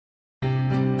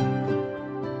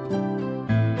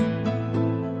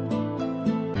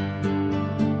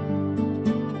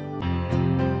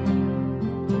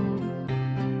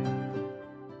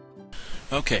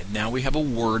Okay, now we have a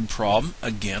word problem.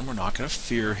 Again, we're not going to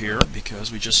fear here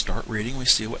because we just start reading, we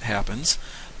see what happens.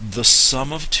 The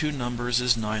sum of two numbers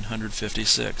is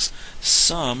 956.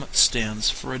 Sum stands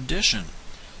for addition.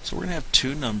 So we're going to have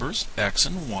two numbers, x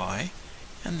and y,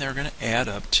 and they're going to add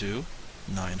up to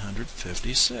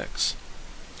 956.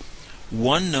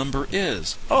 One number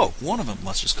is, one of them,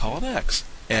 let's just call it x.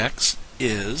 X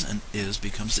is, and is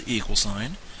becomes the equal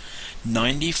sign.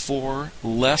 94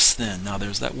 less than. Now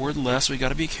there's that word less we got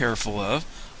to be careful of.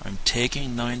 I'm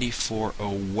taking 94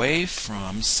 away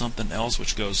from something else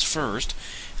which goes first,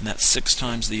 and that's 6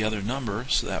 times the other number,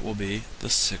 so that will be the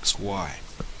 6y.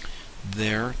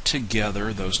 There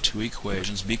together, those two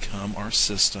equations become our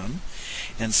system,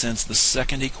 and since the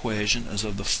second equation is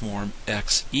of the form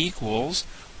x equals,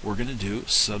 we're going to do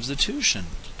substitution.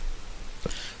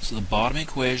 So the bottom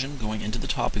equation going into the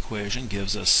top equation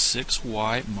gives us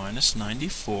 6y minus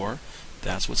 94.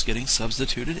 That's what's getting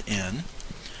substituted in.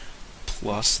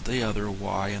 Plus the other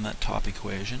y in that top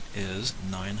equation is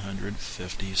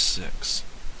 956.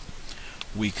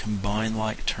 We combine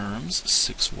like terms.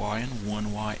 6y and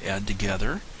 1y add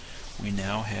together. We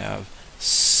now have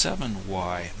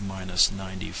 7y minus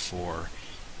 94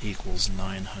 equals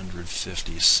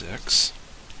 956.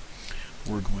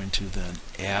 We're going to then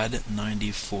add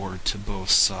 94 to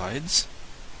both sides.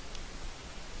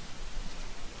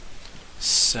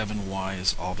 7y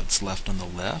is all that's left on the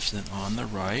left, and on the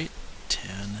right,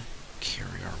 10,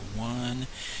 carry our 1.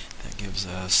 That gives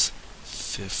us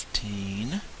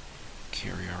 15,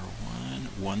 carry our 1,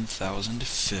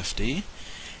 1050.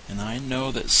 And I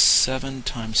know that 7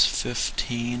 times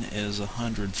 15 is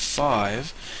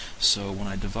 105, so when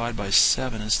I divide by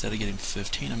 7, instead of getting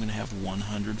 15, I'm going to have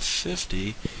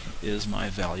 150 is my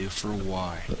value for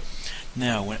y.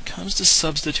 Now, when it comes to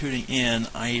substituting in,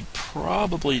 I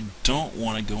probably don't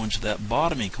want to go into that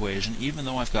bottom equation, even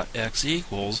though I've got x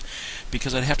equals,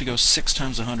 because I'd have to go 6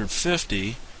 times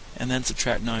 150 and then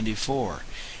subtract 94.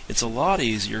 It's a lot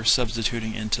easier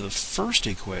substituting into the first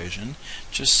equation,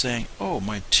 just saying,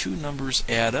 my two numbers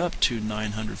add up to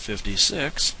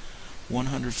 956.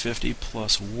 150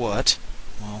 plus what?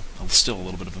 Well, still a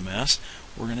little bit of a mess.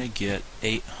 We're going to get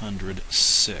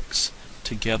 806.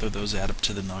 Together, those add up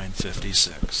to the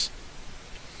 956.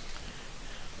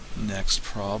 Next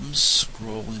problem,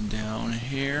 scrolling down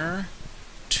here.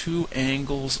 Two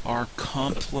angles are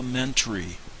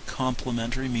complementary.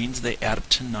 Complementary means they add up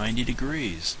to 90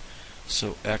 degrees.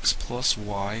 So x plus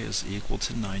y is equal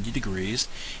to 90 degrees.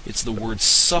 It's the word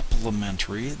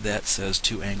supplementary that says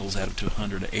two angles add up to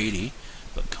 180,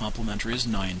 but complementary is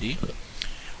 90.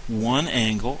 One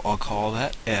angle, I'll call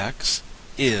that x,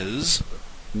 is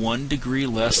 1 degree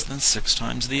less than 6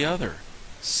 times the other.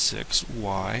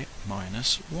 6y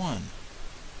minus 1.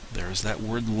 There's that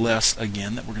word less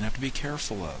again that we're going to have to be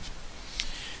careful of.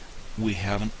 We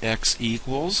have an x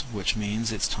equals, which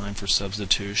means it's time for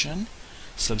substitution.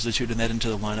 Substituting that into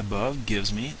the line above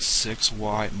gives me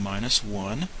 6y minus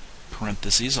 1,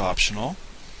 parentheses optional,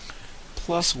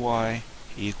 plus y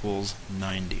equals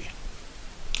 90.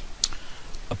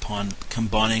 Upon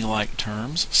combining like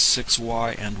terms,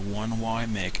 6y and 1y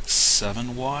make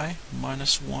 7y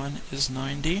minus 1 is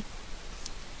 90.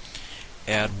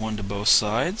 Add 1 to both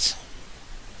sides.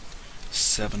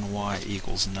 7y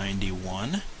equals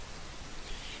 91.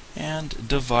 And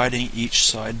dividing each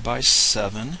side by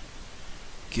 7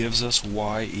 gives us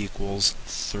y equals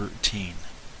 13.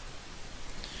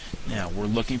 Now we're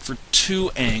looking for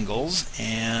two angles,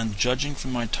 and judging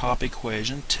from my top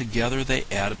equation, together they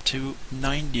add up to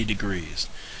 90 degrees.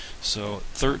 So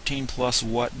 13 plus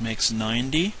what makes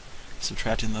 90?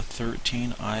 Subtracting the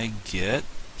 13, I get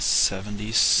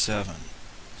 77.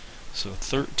 So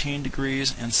 13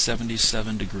 degrees and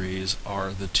 77 degrees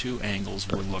are the two angles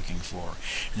we're looking for.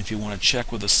 And if you want to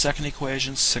check with the second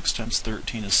equation, 6 times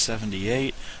 13 is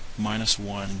 78, minus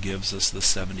 1 gives us the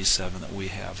 77 that we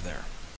have there.